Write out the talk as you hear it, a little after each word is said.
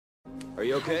Are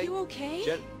you okay? Are you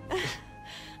okay?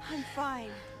 I'm fine.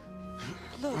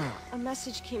 Look, a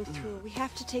message came through. We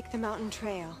have to take the mountain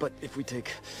trail. But if we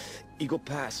take Eagle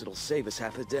Pass, it'll save us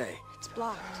half a day. It's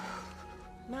blocked.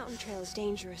 Mountain trail is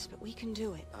dangerous, but we can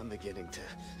do it. I'm beginning to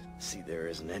see there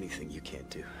isn't anything you can't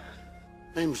do.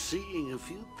 I'm seeing a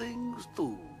few things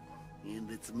too, and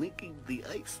it's making the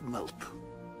ice melt.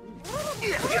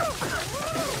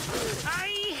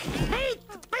 I hate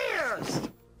bears!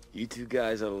 You two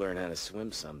guys ought to learn how to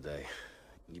swim someday.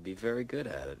 You'd be very good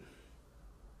at it.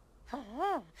 Yes,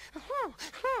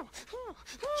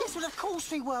 well, of course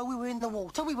we were. We were in the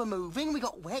water. We were moving. We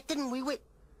got wet, didn't we? Look!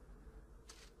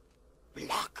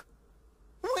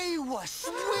 We were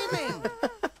swimming!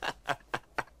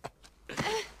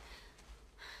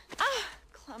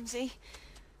 Clumsy.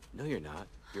 No, you're not.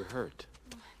 You're hurt.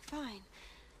 I'm fine.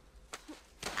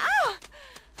 Ah!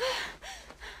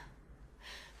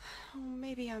 Oh,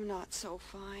 maybe I'm not so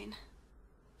fine.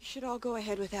 You should all go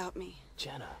ahead without me.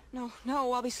 Jenna. No,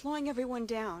 I'll be slowing everyone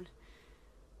down.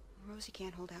 Rosie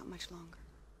can't hold out much longer.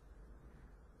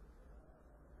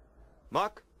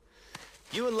 Muck,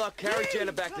 you and Luck carry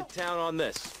Jenna back to town on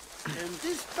this. And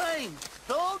this time,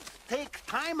 don't take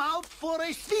time out for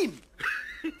a swim.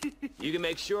 You can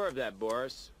make sure of that,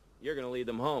 Boris. You're gonna lead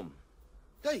them home.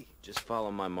 Hey. Just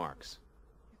follow my marks.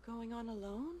 You're going on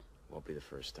alone? Won't be the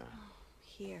first time. Oh,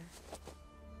 here.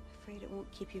 Afraid it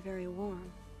won't keep you very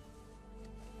warm.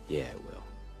 Yeah, it will.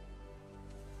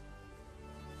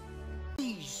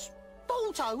 He's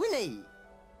Balto, isn't he?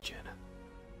 Jenna.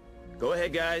 Go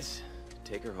ahead, guys.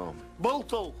 Take her home.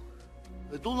 Balto,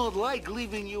 I do not like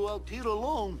leaving you out here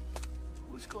alone.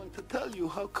 I was going to tell you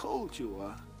how cold you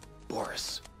are.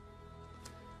 Boris.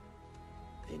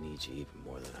 They need you even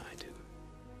more than I do.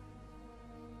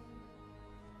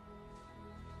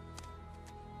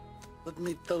 Let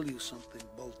me tell you something,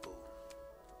 Balto.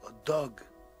 A dog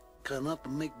cannot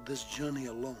make this journey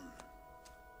alone.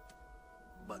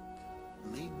 But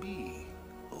maybe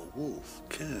a wolf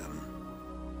can.